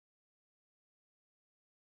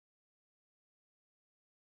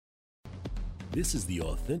This is the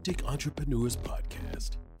Authentic Entrepreneurs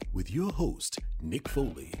Podcast with your host, Nick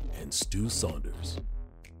Foley and Stu Saunders.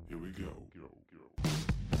 Here we go.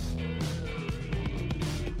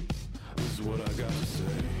 This is what I got to say.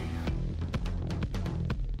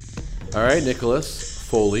 All right, Nicholas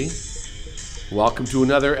Foley, welcome to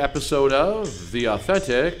another episode of The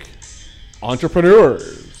Authentic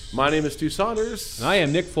Entrepreneurs. My name is Stu Saunders. And I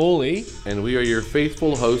am Nick Foley. And we are your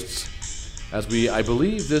faithful hosts as I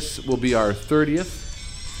believe this will be our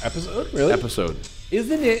 30th Episode? Really? episode.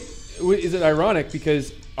 Is it ironic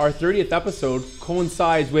because our 30th episode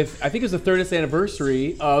coincides with, I think it was the 30th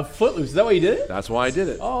anniversary of Footloose. Is that why you did it? That's why I did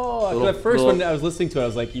it. Oh, the first one I was listening to, I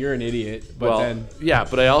was like, you're an idiot. But then... Yeah,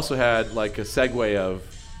 but I also had like a segue of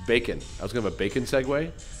bacon. I was going to have a bacon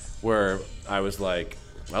segue where I was like,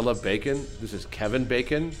 I love bacon. This is Kevin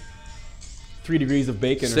Bacon. 3 degrees of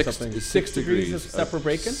bacon or something. 6 degrees of separate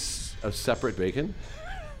bacon? Of separate bacon?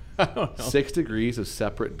 I don't know. 6 degrees of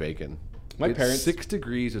separate bacon. My parents... 6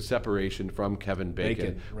 degrees of separation from Kevin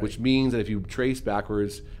Bacon, right. Which means that if you trace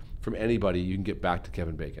backwards from anybody, you can get back to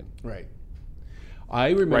Kevin Bacon. Right. I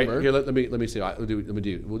remember... Right, here, let me see.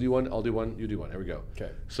 We'll do one, I'll do one, you do one. Here we go. Okay.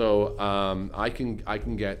 So I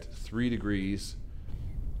can get 3 degrees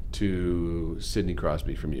to Sidney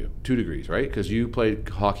Crosby from you. 2 degrees, right? Because you played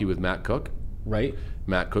hockey with Matt Cook. Right.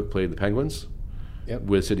 Matt Cook played the Penguins. Yep.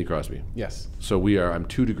 With Sidney Crosby. Yes. So I'm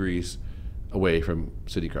 2 degrees away from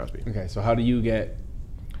Sidney Crosby. Okay, so how do you get...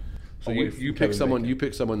 So away you from pick Kevin someone. Bacon? You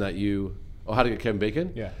pick someone that you. Oh, how to get Kevin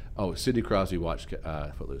Bacon? Yeah. Oh, Sidney Crosby watched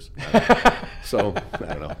Footloose. So I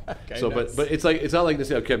don't know. Okay, So that's- but it's not like to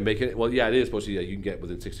say oh, Kevin Bacon. Well, yeah, it is supposed to be that you can get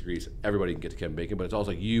within 6 degrees. Everybody can get to Kevin Bacon, but it's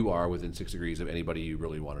also like you are within 6 degrees of anybody you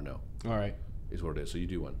really want to know. All right. Is what it is. So you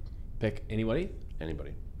do one. Pick anybody?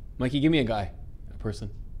 Anybody. Mikey, give me a guy. A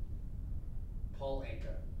person. Paul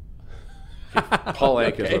Anka. Paul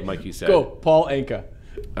Anka is Okay. what Mikey said. Go, Paul Anka.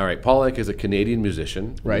 All right, Paul Anka is a Canadian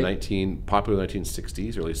musician, Right. Popular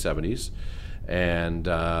 1960s, early 70s, and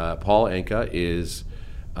Paul Anka is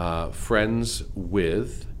friends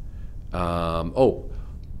with. You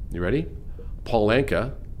ready? Paul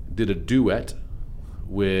Anka did a duet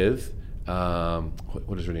with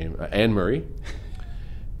what is her name? Anne Murray.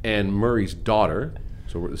 Anne Murray's daughter.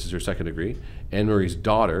 So this is her second degree. Anne Murray's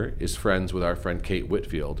daughter is friends with our friend Kate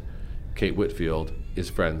Whitfield. Kate Whitfield is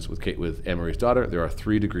friends with Anne Murray's daughter. There are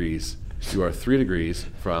 3 degrees. You are 3 degrees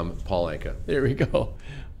from Paul Anka. There we go.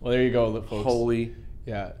 Well, there you go, folks. Holy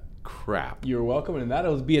Yeah. crap. You're welcome, and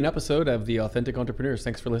that'll be an episode of The Authentic Entrepreneurs.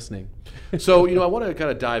 Thanks for listening. So, I want to kind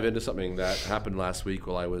of dive into something that happened last week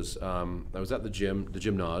while I was at the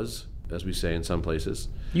gymnase, as we say in some places.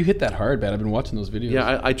 You hit that hard, man. I've been watching those videos.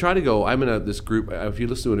 Yeah, I try to go. I'm in this group. If you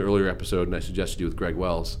listen to an earlier episode, and I suggested you with Greg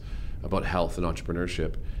Wells about health and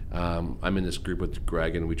entrepreneurship, I'm in this group with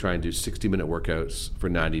Greg, and we try and do 60-minute workouts for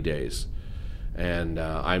 90 days. And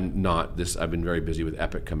I'm not this. I've been very busy with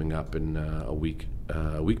Epic coming up in a week.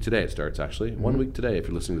 A week today it starts actually. Mm-hmm. 1 week today. If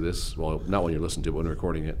you're listening to this, well, not when you're listening to it, but when we're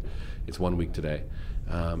recording it, it's 1 week today.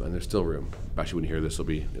 And there's still room. Actually, when you hear this, it'll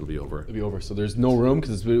be over. It'll be over. So there's no room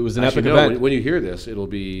because it was an Actually, epic no, event. when you hear this, it'll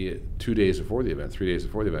be 2 days before the event, 3 days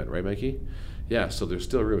before the event, right, Mikey? Yeah. So there's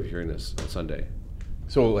still room if you're hearing this on Sunday.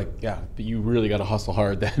 So, but you really got to hustle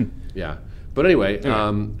hard then. Yeah. But anyway,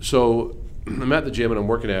 so I'm at the gym and I'm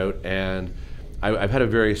working out, and I've had a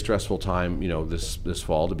very stressful time, this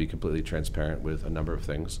fall, to be completely transparent with a number of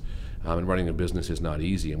things. And running a business is not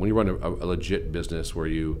easy. And when you run a legit business where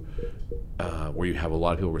you have a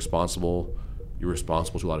lot of people responsible, you're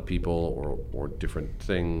responsible to a lot of people or different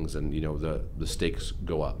things, and the stakes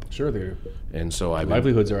go up. Sure, they do. And so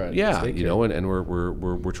livelihoods are at stake. and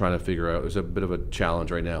we're trying to figure out. There's a bit of a challenge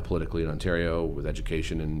right now politically in Ontario with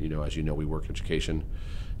education, and as we work in education.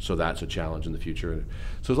 So that's a challenge in the future.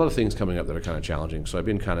 So there's a lot of things coming up that are kind of challenging. So I've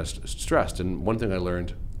been kind of stressed. And one thing I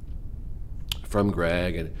learned from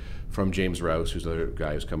Greg and from James Rouse, who's the other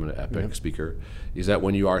guy who's coming to Epic speaker, is that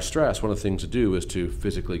when you are stressed, one of the things to do is to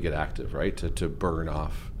physically get active, right? To burn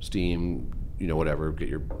off steam, whatever, get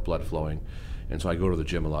your blood flowing. And so I go to the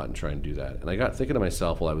gym a lot and try and do that. And I got thinking to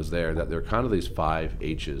myself while I was there that there are kind of these 5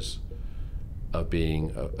 H's of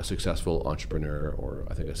being a successful entrepreneur, or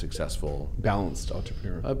I think a successful Balanced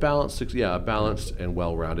entrepreneur. a balanced and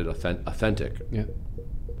well-rounded, authentic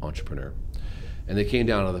entrepreneur. And they came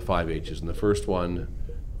down to the 5 H's, and the first one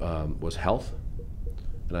was health,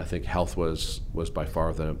 and I think health was by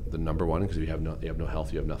far the number one, because if you have no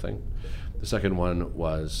health, you have nothing. The second one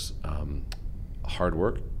was hard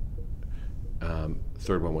work.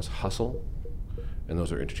 Third one was hustle, and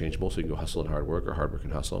those are interchangeable, so you can go hustle and hard work, or hard work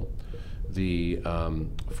and hustle. The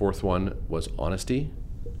fourth one was honesty,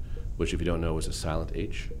 which if you don't know is a silent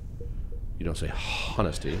H. you don't say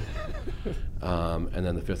honesty. And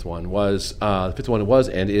then the fifth one was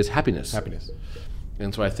and is happiness. Happiness.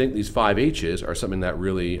 And so I think these 5 H's are something that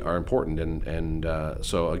really are important. And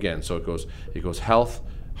so it goes health,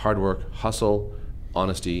 hard work, hustle,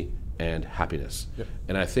 honesty, and happiness. Yep.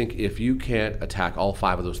 And I think if you can't attack all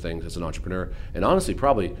 5 of those things as an entrepreneur, and honestly,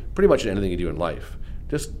 probably pretty much in anything you do in life,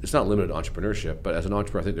 just it's not limited to entrepreneurship, but as an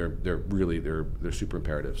entrepreneur, I think they're super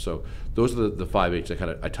imperative. So those are the 5 H's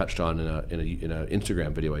I touched on in a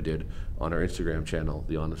Instagram video I did on our Instagram channel,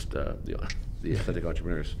 the Authentic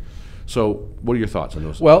Entrepreneurs. So what are your thoughts on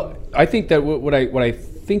those? Well, I think that what I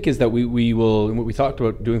think is that we will, and what we talked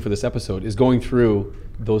about doing for this episode is going through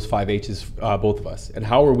those 5 H's, both of us, and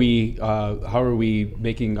how are we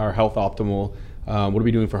making our health optimal? What are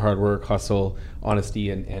we doing for hard work, hustle, honesty,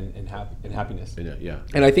 and happiness? Yeah.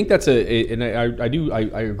 And I think that's I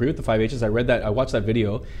agree with the 5 H's. I watched that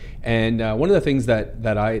video, and one of the things that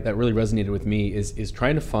really resonated with me is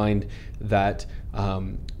trying to find that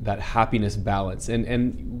happiness balance.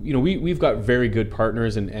 And you know, we've got very good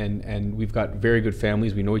partners and we've got very good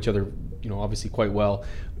families. We know each other, you know, obviously quite well.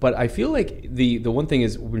 But I feel like the one thing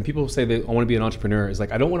is when people say that I want to be an entrepreneur, is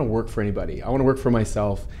like, I don't want to work for anybody. I want to work for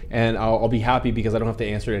myself, and I'll be happy because I don't have to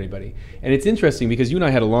answer to anybody. And it's interesting because you and I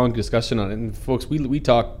had a long discussion on it, and folks, we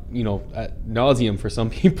talk, you know, ad nauseum for some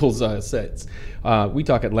people's sets. We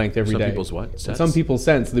talk at length every day. Some people's what? Sets? Some people's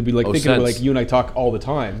sense. They'd be like thinking sense. like you and I talk all the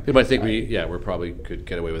time. They might think we're probably could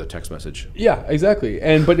get away with a text message. Yeah, exactly.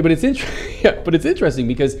 And but it's it's interesting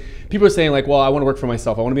because people are saying like, well, I want to work for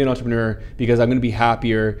myself. I want to be an entrepreneur because I'm going to be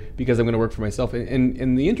happier because I'm going to work for myself.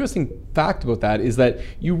 And the interesting fact about that is that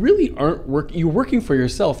you really aren't you're working for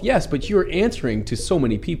yourself, yes, but you're answering to so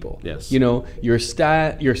many people. Yes. You know, your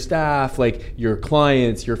staff, like your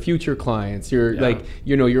clients, your future clients. You're like,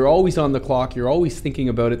 you know, you're always on the clock. You're always thinking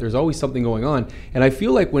about it. There's always something going on. And I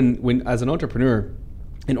feel like when as an entrepreneur,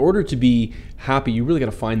 in order to be happy, you really got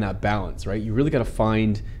to find that balance, right? You really got to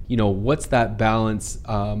find, you know, what's that balance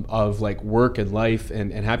of like work and life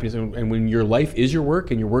and happiness. And when your life is your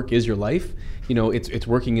work and your work is your life, you know, it's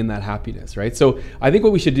working in that happiness, right? So I think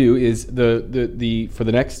what we should do is for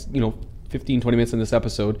the next, you know, 15, 20 minutes in this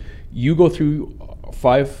episode, you go through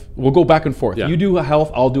 5, we'll go back and forth. Yeah. You do a health,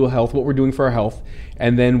 I'll do a health, what we're doing for our health,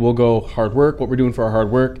 and then we'll go hard work, what we're doing for our hard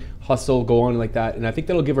work, hustle, go on like that. And I think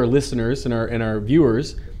that'll give our listeners and our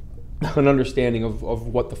viewers an understanding of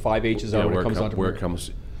what the 5 H's are when it comes to where it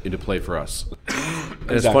comes into play for us.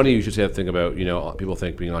 And it's funny you should say that thing about, you know, people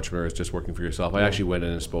think being an entrepreneur is just working for yourself. I actually went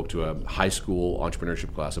in and spoke to a high school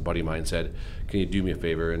entrepreneurship class. A buddy of mine said, can you do me a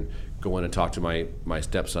favor and go in and talk to my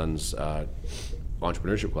stepson's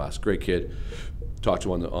entrepreneurship class. Great kid. Talked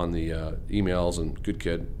to him on the emails, and good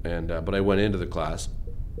kid. And but I went into the class.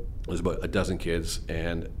 There's about a dozen kids,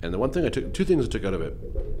 and the one thing two things I took out of it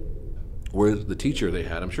were the teacher they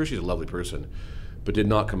had. I'm sure she's a lovely person, but did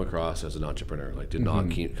not come across as an entrepreneur. Like did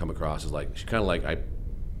not come across as like, she kind of like, I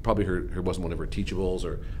probably her wasn't one of her teachables,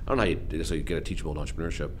 or I don't know how you necessarily get a teachable in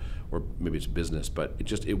entrepreneurship, or maybe it's business, but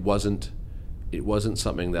it wasn't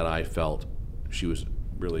something that I felt she was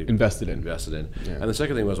really invested in. Yeah. And the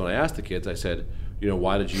second thing was, when I asked the kids, I said, you know,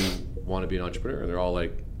 why did you want to be an entrepreneur? And they're all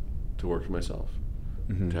like, to work for myself,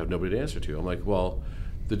 to have nobody to answer to. I'm like, well,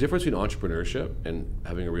 the difference between entrepreneurship and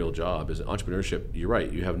having a real job is that entrepreneurship, you're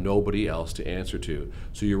right, you have nobody else to answer to.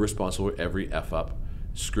 So you're responsible for every F up,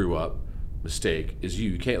 screw up, mistake is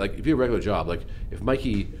you. You can't, like, if you have a regular job, like if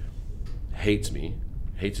Mikey hates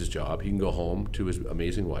his job, he can go home to his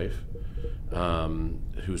amazing wife,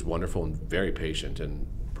 who's wonderful and very patient, and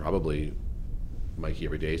probably Mikey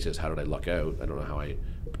every day says, how did I luck out? I don't know how I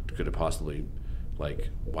could have possibly, like,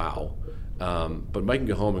 wow. But Mike can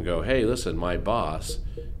go home and go, hey, listen, my boss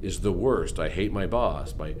is the worst. I hate my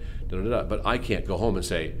boss. But I can't go home and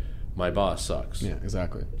say, my boss sucks. Yeah,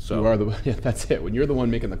 exactly. So you are that's it. When you're the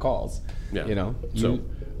one making the calls, you know. So okay,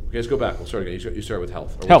 let's go back. We'll start again. You start with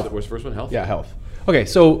health. Health. What's the first one? Health. Yeah, health. Okay,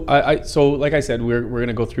 so so like I said, we're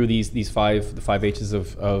gonna go through the 5 H's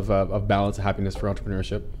of balance and happiness for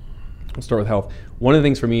entrepreneurship. We'll start with health. One of the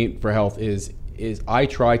things for me for health is I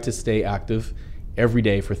try to stay active every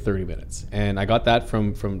day for 30 minutes. And I got that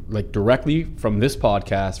from like directly from this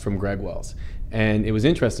podcast from Greg Wells. And it was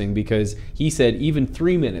interesting because he said even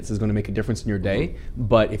 3 minutes is going to make a difference in your day.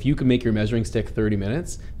 But if you can make your measuring stick 30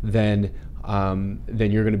 minutes, then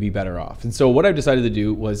then you're going to be better off. And so what I've decided to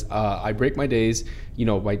do was I break my days.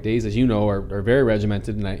 My days, as you know, are very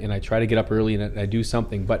regimented, and I try to get up early and I do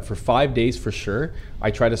something. But for 5 days for sure, I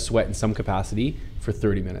try to sweat in some capacity for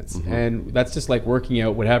 30 minutes. And that's just like working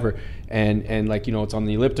out, whatever. And like, it's on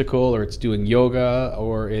the elliptical, or it's doing yoga,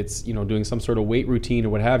 or it's, doing some sort of weight routine or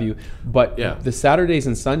what have you. But the Saturdays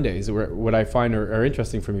and Sundays are what I find are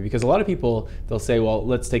interesting for me, because a lot of people, they'll say, well,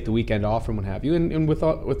 let's take the weekend off and what have you. And with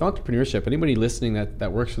entrepreneurship, anybody listening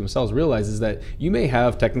that works for themselves realizes that you may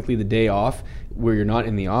have technically the day off where you're not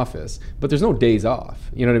in the office, but there's no days off.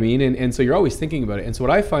 You know what I mean? And so you're always thinking about it. And so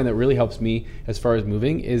what I find that really helps me as far as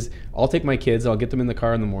moving is I'll take my kids, I'll get them in the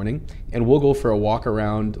car in the morning, and we'll go for a walk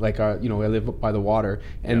around, like, I live by the water.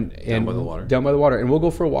 And down by the water. Down by the water. And we'll go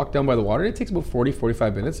for a walk down by the water. And it takes about 40,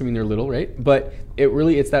 45 minutes. I mean, they're little, right? But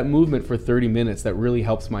it's that movement for 30 minutes that really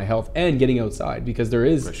helps my health and getting outside, because there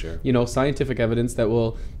is, For sure. Scientific evidence that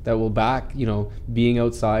will back, being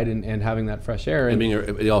outside and having that fresh air.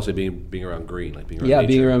 And also being around green, like being around nature.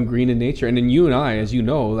 Being around green and nature. And then you and I, as you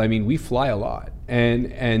know, I mean, we fly a lot.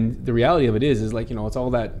 And the reality of it is like, it's all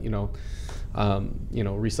that,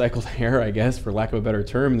 recycled air, I guess, for lack of a better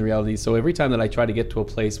term, in the reality. So every time that I try to get to a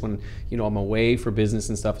place when, I'm away for business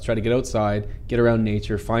and stuff, I try to get outside, get around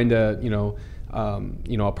nature, find a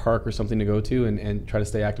park or something to go to, and try to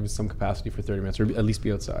stay active in some capacity for 30 minutes, or at least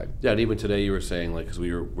be outside. Yeah, and even today you were saying, like, because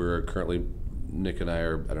we're currently, Nick and I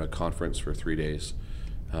are at a conference for 3 days,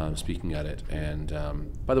 speaking at it. And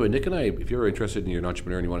by the way, Nick and I, if you're interested and you're an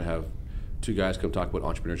entrepreneur and you want to have two guys come talk about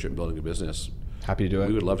entrepreneurship and building a business, happy to do it.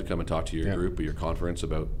 We would love to come and talk to your group or your conference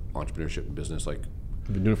about entrepreneurship and business. Like,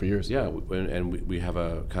 we've been doing it for years. Yeah, and we have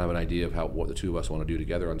a kind of an idea of what the two of us want to do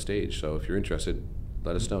together on stage. So if you're interested,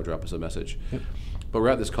 let us know. Drop us a message. Yep. But we're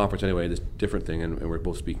at this conference anyway, this different thing, and we're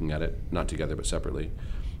both speaking at it, not together but separately.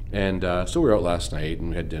 And so we were out last night and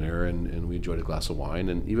we had dinner and we enjoyed a glass of wine.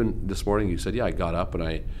 And even this morning you said, I got up and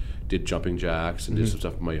I did jumping jacks and did some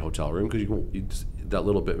stuff in my hotel room, because that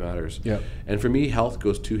little bit matters. Yep. And for me, health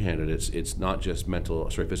goes two-handed. It's not just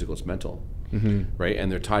physical, it's mental. Right?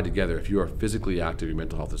 And they're tied together. If you are physically active, your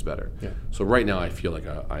mental health is better. Yeah. So right now I feel like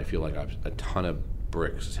a ton of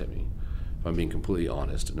bricks has hit me. If I'm being completely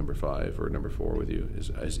honest, at number 5 or number 4 with you,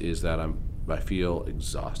 is that I feel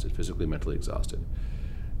exhausted, physically, mentally exhausted.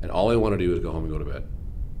 And all I want to do is go home and go to bed.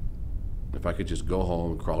 If I could just go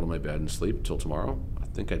home and crawl to my bed and sleep until tomorrow, I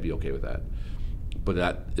think I'd be okay with that. But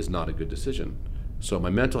that is not a good decision. So my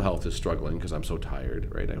mental health is struggling because I'm so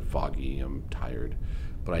tired, right? I'm foggy, I'm tired.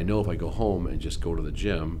 But I know if I go home and just go to the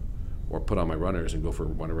gym or put on my runners and go for a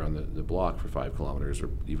run around the block for 5 kilometers or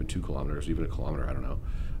even 2 kilometers, even a kilometer, I don't know.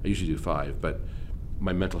 I usually do 5, but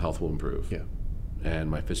my mental health will improve. Yeah. And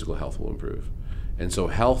my physical health will improve. And so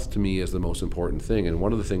health to me is the most important thing. And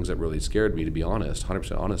one of the things that really scared me, to be honest,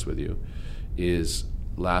 100% honest with you, is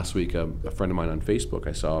last week a friend of mine on Facebook,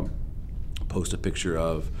 I saw post a picture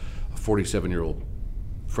of a 47-year-old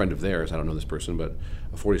friend of theirs. I don't know this person, but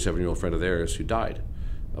a 47-year-old friend of theirs who died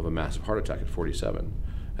of a massive heart attack at 47.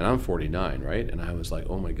 And I'm 49, right? And I was like,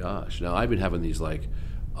 oh my gosh. Now I've been having these like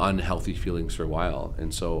unhealthy feelings for a while.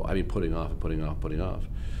 And so I've been putting off.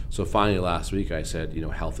 So finally last week I said,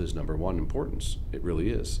 health is number one importance. It really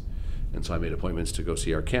is. And so I made appointments to go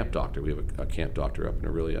see our camp doctor. We have a camp doctor up in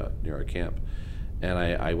Aurelia near our camp. And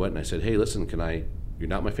I went and I said, hey, listen, you're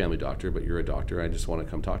not my family doctor, but you're a doctor. I just want to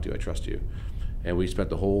come talk to you. I trust you. And we spent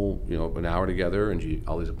the whole, an hour together, and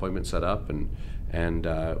all these appointments set up, and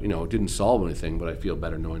it didn't solve anything, but I feel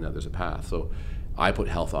better knowing that there's a path. So I put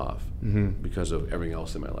health off because of everything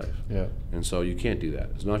else in my life. Yeah. And so you can't do that.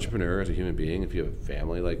 As an entrepreneur, as a human being, if you have a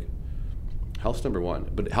family, like, health's number one.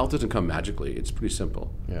 But health doesn't come magically. It's pretty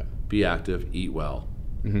simple. Yeah. Be active, eat well.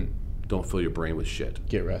 Don't fill your brain with shit.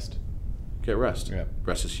 Get rest. Yeah.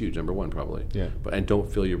 Rest is huge, number one probably. Yeah. And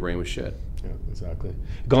don't fill your brain with shit. Yeah, exactly.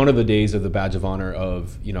 Gone are the days of the badge of honor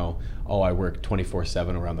of, I work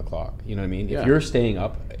 24/7 around the clock. You know what I mean? Yeah. If you're staying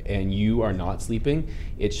up and you are not sleeping,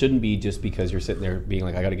 it shouldn't be just because you're sitting there being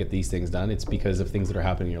like, I got to get these things done. It's because of things that are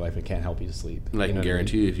happening in your life that can't help you to sleep. And I can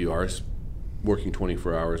guarantee you, if you are working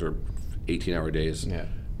 24 hours or 18-hour days,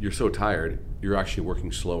 you're so tired, you're actually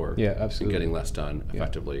working slower. Yeah, absolutely. And getting less done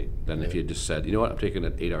effectively than if you had just said, you know what, I'm taking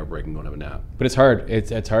an 8-hour break and going to have a nap. But it's hard.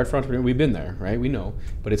 It's hard for entrepreneurs. We've been there, right? We know.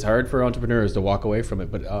 But it's hard for entrepreneurs to walk away from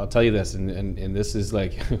it. But I'll tell you this, and this is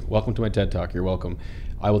like, welcome to my TED Talk. You're welcome.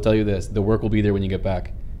 I will tell you this. The work will be there when you get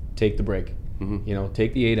back. Take the break.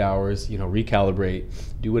 Take the 8 hours, recalibrate,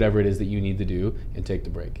 do whatever it is that you need to do, and take the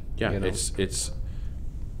break. Yeah, it's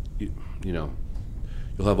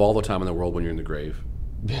you'll have all the time in the world when you're in the grave.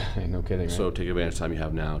 No kidding. Right? So take advantage of the time you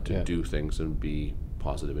have now to do things and be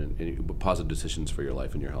positive and positive decisions for your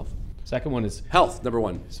life and your health. Second one is Health, number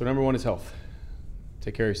one. so number one is health.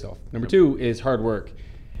 Take care of yourself. Number two is hard work.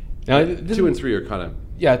 Now, this 2 and 3 are kind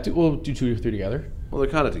of, we'll do 2 or 3 together. well,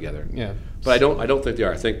 they're kind of together. Yeah. But I don't think they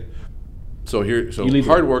are. I think, so You leave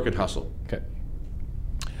hard it. work and hustle. Okay.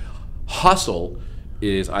 Hustle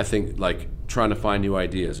is, I think, like trying to find new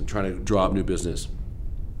ideas and trying to draw up new business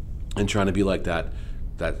and trying to be like that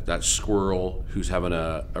squirrel who's having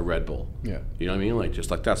a Red Bull. Yeah. You know what I mean? Like,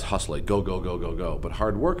 just like that's hustling. Go, go, go, go, go. But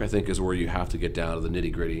hard work, I think, is where you have to get down to the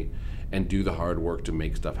nitty gritty and do the hard work to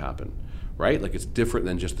make stuff happen. Right? Like, it's different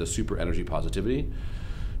than just the super energy positivity.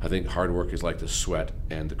 I think hard work is like the sweat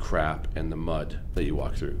and the crap and the mud that you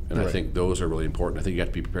walk through. And I Right. think those are really important. I think you have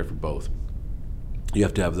to be prepared for both. You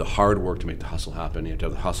have to have the hard work to make the hustle happen. You have to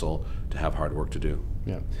have the hustle to have hard work to do.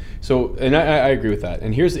 Yeah. So, and I agree with that.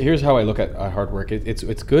 And here's how I look at hard work.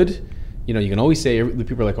 It's good. You know, you can always say the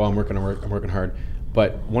people are like, oh, I'm working hard.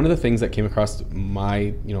 But one of the things that came across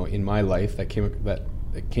my, in my life that came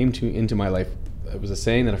into my life, it was a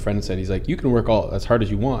saying that a friend said. He's like, you can work as hard as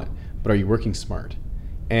you want, but are you working smart?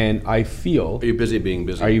 And I feel. Are you busy being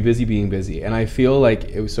busy? Are you busy being busy? And I feel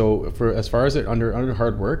like for as far as under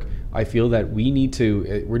hard work, I feel that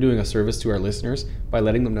we're doing a service to our listeners by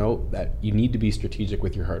letting them know that you need to be strategic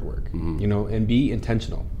with your hard work, and be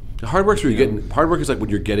intentional. Hard work's where hard work is like when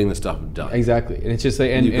you're getting the stuff done. Exactly, and it's just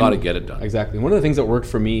like, and you got to get it done. Exactly. One of the things that worked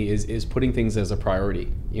for me is putting things as a priority.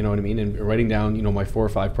 You know what I mean, and writing down my 4 or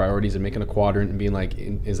 5 priorities and making a quadrant and being like,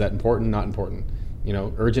 is that important? Not important.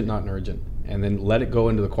 Urgent, not urgent, and then let it go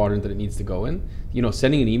into the quadrant that it needs to go in.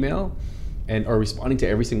 Sending an email or responding to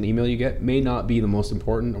every single email you get may not be the most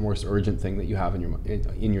important or most urgent thing that you have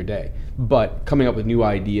in your day, but coming up with new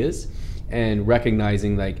ideas and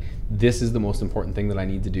recognizing like this is the most important thing that I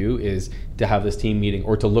need to do is to have this team meeting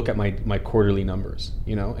or to look at my quarterly numbers,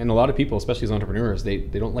 and a lot of people, especially as entrepreneurs, they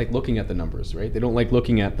don't like looking at the numbers, right? They don't like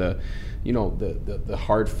looking at the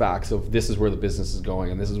hard facts of this is where the business is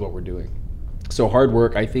going and this is what we're doing. So hard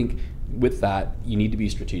work, I think with that, you need to be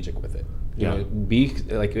strategic with it. Be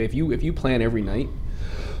like, if you plan every night,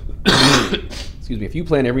 excuse me, if you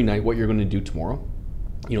plan every night what you're going to do tomorrow,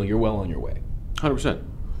 you're well on your way. 100%.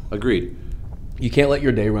 Agreed. You can't let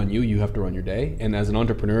your day run you. You have to run your day. And as an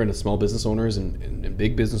entrepreneur and as small business owners and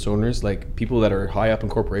big business owners, like people that are high up in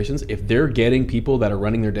corporations, if they're getting people that are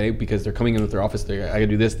running their day because they're coming in with their office, I got to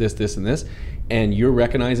do this, this, this, and this, and you're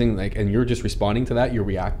recognizing and you're just responding to that, you're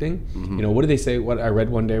reacting. What do they say? What I read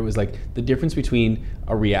one day was like the difference between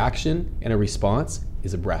a reaction and a response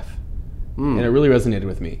is a breath. And it really resonated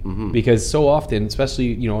with me because so often,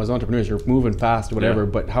 especially as entrepreneurs, you're moving fast or whatever.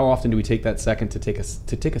 But how often do we take that second to take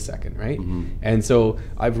a second, right? And so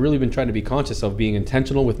I've really been trying to be conscious of being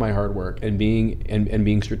intentional with my hard work and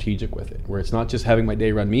being strategic with it. Where it's not just having my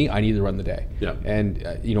day run me; I need to run the day. Yeah. And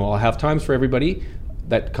I'll have times for everybody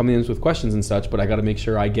that come in with questions and such, but I got to make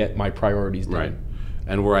sure I get my priorities done. Right.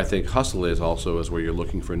 And where I think hustle is also is where you're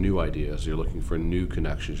looking for new ideas, you're looking for new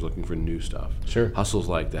connections, you're looking for new stuff. Sure. Hustle's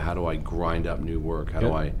like how do I grind up new work? How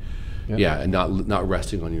do I, Yeah. and not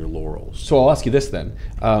resting on your laurels. So I'll ask you this then: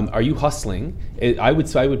 are you hustling? I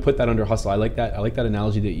would put that under hustle. I like that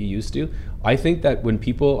analogy that you used to. I think that when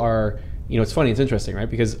people are, it's funny, it's interesting, right?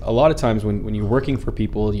 Because a lot of times when you're working for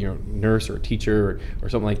people, nurse or teacher or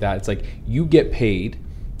something like that, it's like you get paid,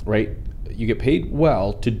 right? You get paid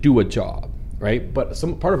well to do a job. Right, but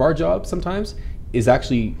some part of our job sometimes is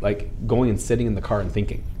actually like going and sitting in the car and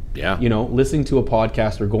thinking. Yeah. Listening to a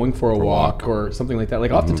podcast or going for a walk or something like that.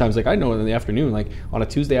 Like oftentimes, like I know in the afternoon, like on a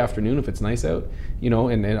Tuesday afternoon, if it's nice out,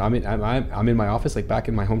 and I'm in my office, like back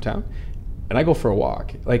in my hometown, and I go for a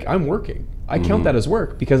walk. Like I'm working. I count that as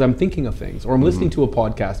work because I'm thinking of things, or I'm listening to a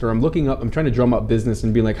podcast, or I'm looking up. I'm trying to drum up business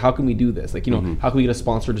and being like, how can we do this? Like, how can we get a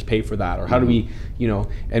sponsor to pay for that, or how do we,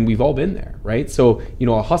 And we've all been there, right? So,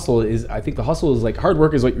 a hustle is. I think the hustle is like hard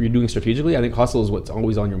work is what you're doing strategically. I think hustle is what's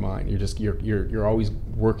always on your mind. You're always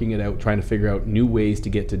working it out, trying to figure out new ways to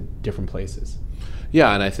get to different places.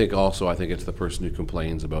 Yeah, and I think it's the person who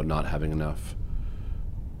complains about not having enough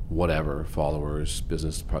whatever, followers,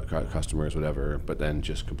 business customers, whatever, but then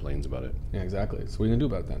just complains about it. Yeah, exactly. So what are you gonna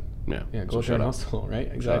do about that? Yeah. Go out there and hustle,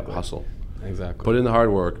 right? Exactly. Shut up, hustle. Exactly. Put in the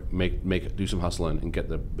hard work, do some hustling, and get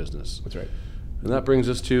the business. That's right. And that brings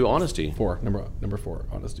us to honesty. Number 4,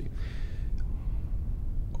 honesty.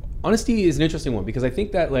 Honesty is an interesting one because I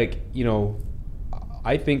think that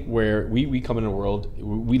I think where we come in a world,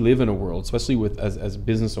 we live in a world, especially with as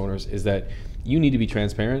business owners, is that you need to be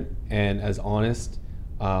transparent and as honest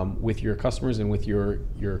with your customers and with your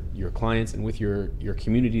clients and with your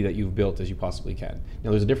community that you've built as you possibly can.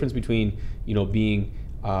 Now, there's a difference between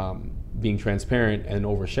being transparent and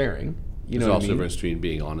oversharing. You There's know what also I a mean? difference between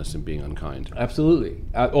being honest and being unkind. Absolutely.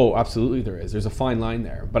 Absolutely there is. There's a fine line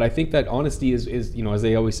there. But I think that honesty is, you know, as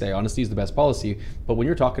they always say, honesty is the best policy. But when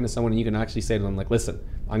you're talking to someone and you can actually say to them, like, listen,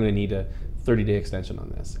 I'm going to need a 30-day extension on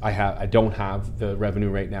this. I don't have the revenue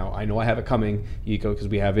right now. I know I have it coming, because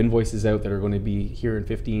we have invoices out that are going to be here in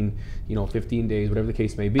 15 days, whatever the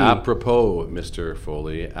case may be. Apropos, Mr.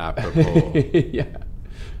 Foley, apropos. Yeah.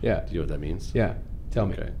 Yeah. Do you know what that means? Yeah. Tell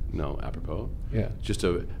me. Okay. No, apropos. Yeah. Just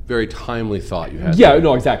a very timely thought you had. Yeah, there.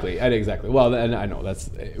 no, exactly. Well, and I know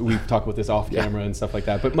we've talked about this off camera and stuff like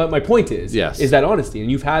that. But my point is that honesty, and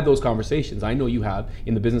you've had those conversations. I know you have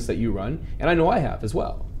in the business that you run, and I know I have as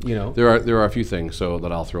well. You know, There are a few things that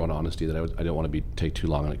I'll throw on honesty that I don't want to take too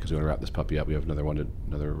long on it, because we want to wrap this puppy up. We have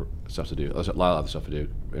another stuff to do. There's a lot of other stuff to do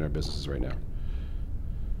in our businesses right now.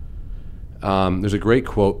 There's a great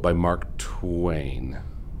quote by Mark Twain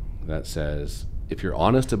that says, "If you're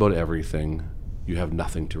honest about everything, you have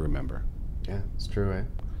nothing to remember." yeah, it's true, eh?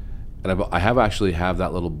 And I have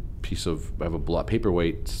that little piece of, I have a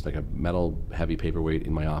paperweight, it's like a metal heavy paperweight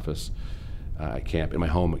in my office at camp, in my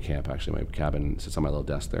home at camp, actually, my cabin, sits on my little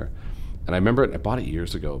desk there. And I remember I bought it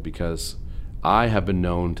years ago because I have been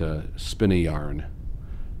known to spin a yarn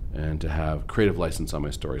and to have creative license on my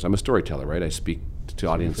stories. I'm a storyteller, right? I speak to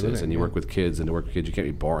audiences, and you work with kids, and to work with kids, you can't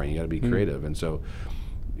be boring, you got to be creative. And so,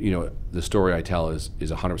 you know, the story I tell is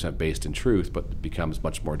 100% based in truth, but becomes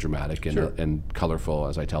much more dramatic and colorful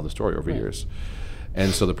as I tell the story over years.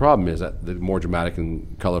 And so the problem is that the more dramatic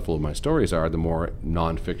and colorful my stories are, the more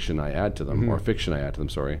nonfiction I add to them, or fiction I add to them,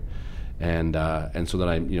 sorry. And so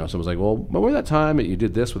then someone's like, well, remember that time that you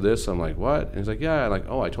did this with this? I'm like, what? And he's like, yeah. I'm like,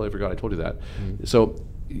 oh, I totally forgot I told you that. So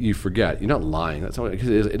you forget. You're not lying. That's how it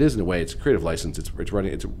is in a way. It's a creative license. It's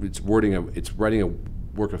writing a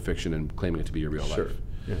work of fiction and claiming it to be your real life.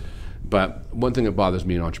 Yeah. But one thing that bothers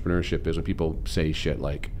me in entrepreneurship is when people say shit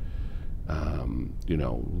like,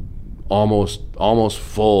 almost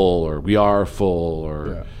full, or we are full,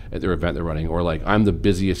 or at their event they're running, or like, I'm the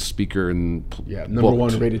busiest speaker in number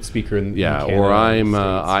one rated speaker in Canada, or I'm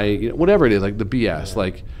whatever it is, like the BS.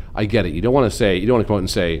 Like, I get it. You don't want to come out and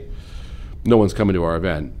say, no one's coming to our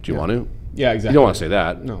event. Do you want to? Yeah, exactly. You don't want to say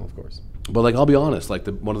that. No, of course. But like, I'll be honest. Like,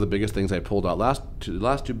 one of the biggest things I pulled out the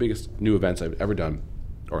last two biggest new events I've ever done,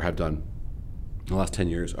 or have done in the last 10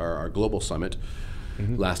 years, are our global summit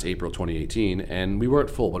last April 2018, and we weren't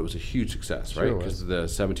full, but it was a huge success, right? Because the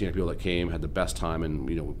 17 people that came had the best time,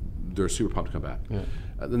 and they're super pumped to come back.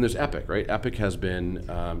 Then there's Epic, right? Epic has been,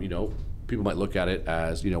 people might look at it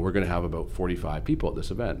as, we're going to have about 45 people at this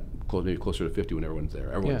event, maybe closer to 50 when everyone's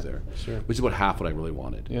there. Everyone's there, which is about half what I really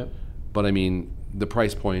wanted. Yeah. But I mean, the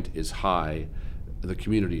price point is high. The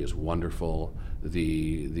community is wonderful.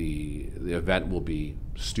 The event will be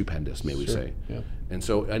stupendous, may we say. Yeah. And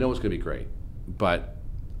so I know it's going to be great, but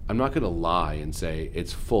I'm not going to lie and say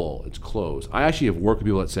it's full, it's closed. I actually have worked with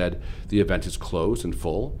people that said the event is closed and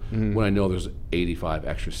full when I know there's 85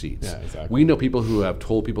 extra seats. Yeah, exactly. We know people who have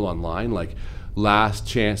told people online, like, last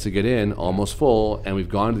chance to get in, almost full, and we've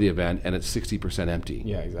gone to the event and it's 60% empty.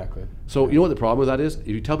 Yeah, exactly. So you know what the problem with that is? If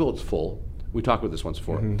you tell people it's full, we talked about this once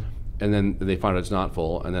before, and then they find out it's not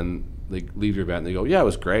full, and then they leave your event and they go, yeah, it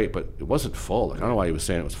was great, but it wasn't full. Like, I don't know why he was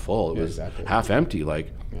saying it was full. It was half empty.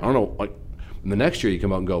 Like, I don't know. Like, and the next year you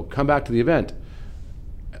come out and go, come back to the event.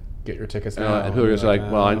 Get your tickets now. And people are just like,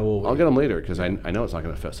 well, I'll get them later because I know it's not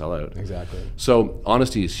going to sell out. Exactly. So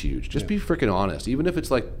honesty is huge. Just be freaking honest, even if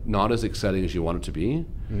it's like not as exciting as you want it to be.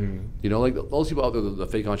 Like those people out there, the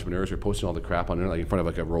fake entrepreneurs who are posting all the crap on there, like in front of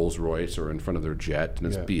like a Rolls Royce or in front of their jet, and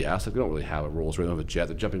it's BS. Like, they don't really have a Rolls Royce, they don't have a jet.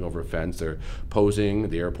 They're jumping over a fence. They're posing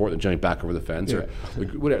at the airport. They're jumping back over the fence, or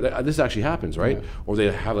like, whatever. This actually happens, right? Yeah. Or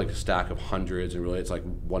they have like a stack of hundreds, and really it's like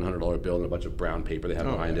 $100 bill and a bunch of brown paper they have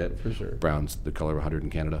behind it. For sure. Brown's the color of 100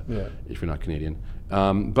 in Canada. Yeah. If you're not Canadian,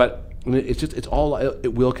 but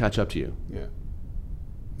it will catch up to you. Yeah.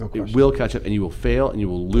 No question. It will catch up, and you will fail, and you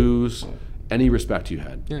will lose any respect you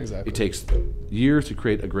had. Yeah, exactly. It takes years to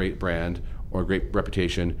create a great brand or a great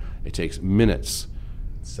reputation. It takes minutes.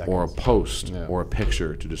 Seconds. Or a post or a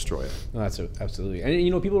picture to destroy it. No, that's absolutely.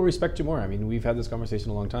 And people respect you more. I mean, we've had this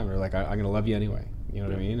conversation a long time. They're like, I'm going to love you anyway. You know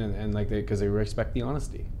what I mean? And like, because they respect the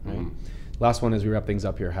honesty. Right. Last one as we wrap things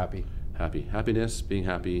up here. Happiness, being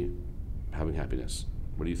happy, having happiness.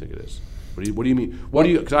 What do you think it is? What do you mean?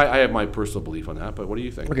 Because I have my personal belief on that, but what do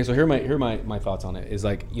you think? Okay, so here are my thoughts on it. Is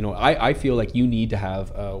like, I feel like you need to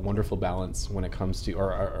have a wonderful balance when it comes to,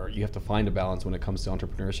 or you have to find a balance when it comes to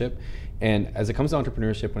entrepreneurship. And as it comes to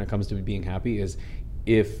entrepreneurship, when it comes to being happy, is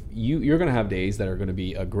if you're going to have days that are going to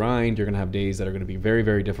be a grind, you're going to have days that are going to be very,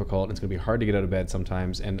 very difficult. And it's going to be hard to get out of bed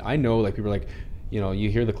sometimes. And I know, like, people are like, you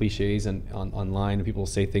hear the cliches and online, and people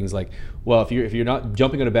say things like, well, if you're not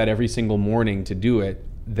jumping out of bed every single morning to do it,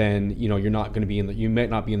 then you're not going to be you might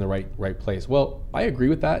not be in the right place. Well, I agree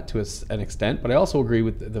with that to an extent, but I also agree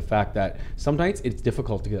with the fact that some nights it's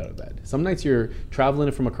difficult to get out of bed. Some nights you're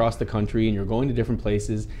traveling from across the country and you're going to different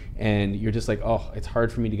places, and you're just like, oh, it's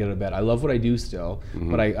hard for me to get out of bed. I love what I do still,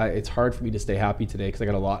 but it's hard for me to stay happy today because I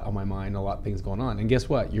got a lot on my mind, a lot of things going on. And guess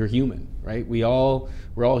what? You're human, right? We're all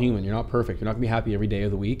human. You're not perfect. You're not gonna be happy every day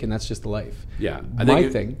of the week, and that's just the life. Yeah. My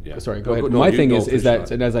thing. Sorry, go ahead. My thing is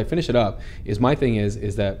that, and as I finish it up, my thing is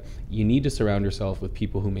that you need to surround yourself with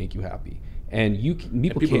people who make you happy. And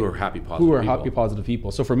people who are happy, positive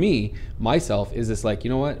people. So for me, myself, is this like, you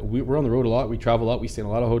know what? We're on the road a lot. We travel a lot. We stay in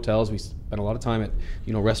a lot of hotels. We spend a lot of time at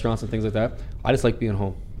restaurants and things like that. I just like being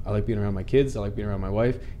home. I like being around my kids. I like being around my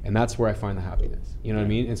wife, and that's where I find the happiness. You know what I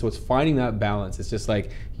mean? And so it's finding that balance. It's just like,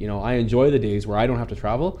 I enjoy the days where I don't have to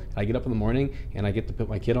travel. I get up in the morning and I get to put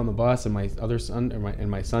my kid on the bus and my other son and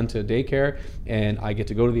my son to daycare, and I get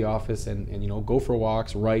to go to the office and go for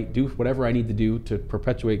walks, write, do whatever I need to do to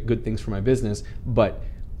perpetuate good things for my business. But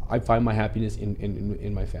I find my happiness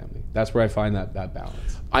in my family. That's where I find that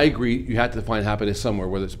balance. I agree. You have to find happiness somewhere,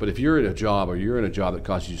 but if you're in a job that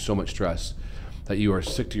causes you so much stress that you are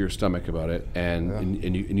sick to your stomach about it, and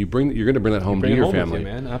you're going to bring that home to your family, with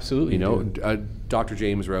you, man. Absolutely. Dr.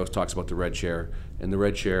 James Rouse talks about the red chair, and the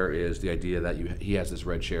red chair is the idea that he has this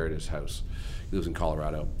red chair at his house. He lives in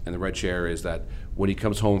Colorado, and the red chair is that when he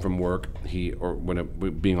comes home from work,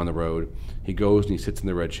 being on the road, he goes and he sits in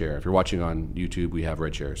the red chair. If you're watching on YouTube, we have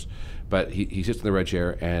red chairs, but he sits in the red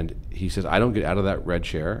chair and he says, I don't get out of that red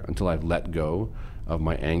chair until I've let go of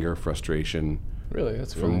my anger, frustration. Really,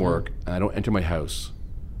 that's from really work, and I don't enter my house.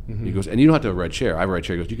 He goes, and you don't have to have a red chair. I have a red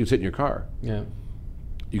chair. He goes, you can sit in your car. Yeah.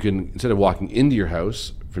 You can, instead of walking into your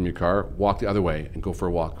house from your car, walk the other way and go for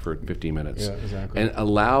a walk for 15 minutes. Yeah, exactly. And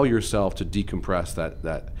allow yourself to decompress that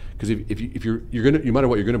because if you're gonna, no matter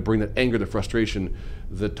what, you're gonna bring that anger, the frustration,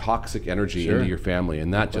 the toxic energy into your family,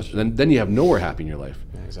 and that then you have nowhere happy in your life.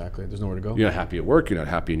 Yeah, exactly. There's nowhere to go. You're not happy at work. You're not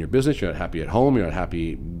happy in your business. You're not happy at home. You're not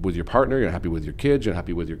happy with your partner. You're not happy with your kids. You're not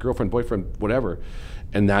happy with your girlfriend, boyfriend, whatever.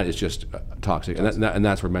 And that is just toxic. And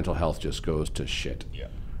that's where mental health just goes to shit. Yeah.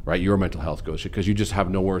 Right? Your mental health goes to shit because you just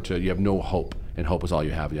have you have no hope, and hope is all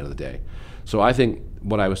you have at the end of the day. So I think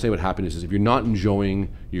what I would say about happiness is if you're not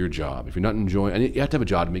enjoying your job, if you're not enjoying, and you have to have a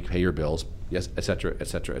job to pay your bills, yes, et cetera, et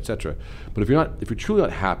cetera, et cetera. But if you're truly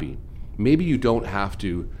not happy, maybe you don't have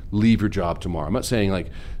to leave your job tomorrow. I'm not saying like,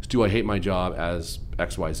 Stu, I hate my job as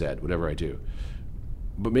X, Y, Z, whatever I do.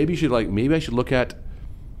 But maybe I should look at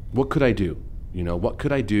what could I do? What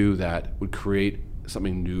could I do that would create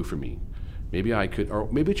something new for me? Maybe I could,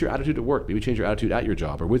 or maybe it's your attitude at work. Maybe change your attitude at your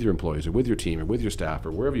job or with your employees or with your team or with your staff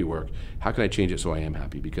or wherever you work. How can I change it so I am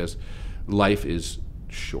happy? Because life is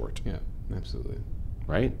short. Yeah, absolutely.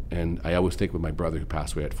 Right? And I always think with my brother who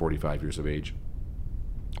passed away at 45 years of age,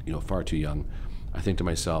 far too young, I think to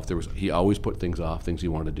myself, he always put things off, things he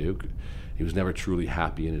wanted to do. He was never truly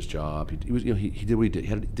happy in his job. He was, he did what he did.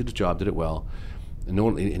 He did his job, did it well. And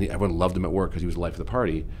everyone loved him at work because he was the life of the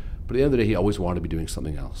party. But at the end of the day, he always wanted to be doing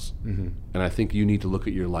something else. Mm-hmm. And I think you need to look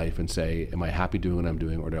at your life and say, am I happy doing what I'm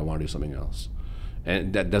doing, or do I want to do something else?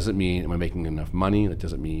 And that doesn't mean, am I making enough money? That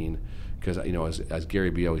doesn't mean, because as Gary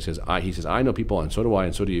Vee always says, I know people, and so do I,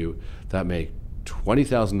 and so do you, that make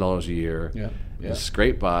 $20,000 a year, and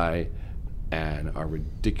scrape by, and are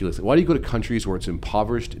ridiculous. Why do you go to countries where it's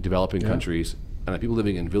impoverished, developing countries, and people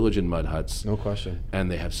living in village and mud huts? No question. And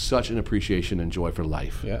they have such an appreciation and joy for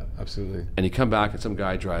life. Yeah, absolutely. And you come back and some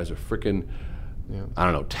guy drives a freaking, I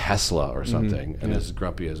don't know, Tesla or something, and is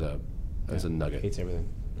grumpy as a nugget. Hates everything.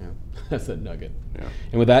 Yeah, that's a nugget. Yeah.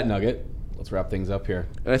 And with that nugget, let's wrap things up here.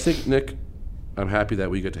 And I think, Nick, I'm happy that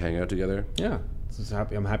we get to hang out together. Yeah.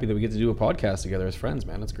 I'm happy that we get to do a podcast together as friends,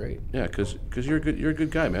 man. That's great. Yeah, because you're a good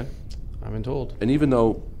guy, man. I've been told. And even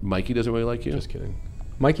though Mikey doesn't really like you. Just kidding.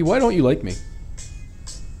 Mikey, why don't you like me?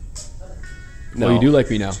 No. Well, you do like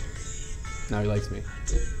me now. Now he likes me.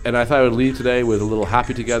 And I thought I would leave today with a little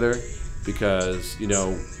happy together because,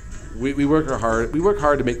 we work hard. We work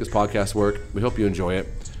hard to make this podcast work. We hope you enjoy it.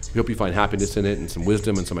 We hope you find happiness in it and some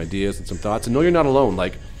wisdom and some ideas and some thoughts. And know you're not alone.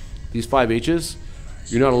 Like these 5 H's,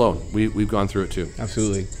 you're not alone. We've gone through it too.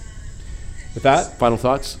 Absolutely. With that, final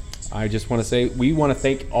thoughts? I just want to say we want to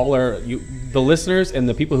thank all the listeners and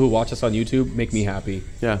the people who watch us on YouTube. Make me happy.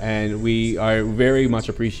 Yeah. And we are very much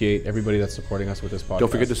appreciate everybody that's supporting us with this podcast.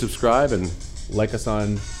 Don't forget to subscribe and like us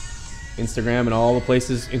on Instagram and all the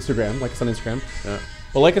places. Like us on Instagram. Yeah.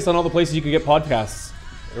 But like us on all the places you can get podcasts.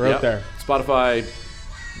 They're out there. Spotify,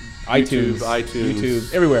 iTunes,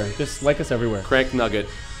 YouTube, everywhere. Just like us everywhere. Crank Nugget.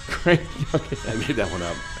 Crank nugget. I made that one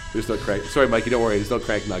up. There's no crank. Sorry, Mikey. Don't worry. There's no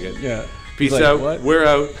crank nugget. Yeah. Peace He's like, out. "What?" We're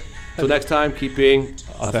out. Till next time, keep being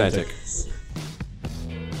authentic. Authentic.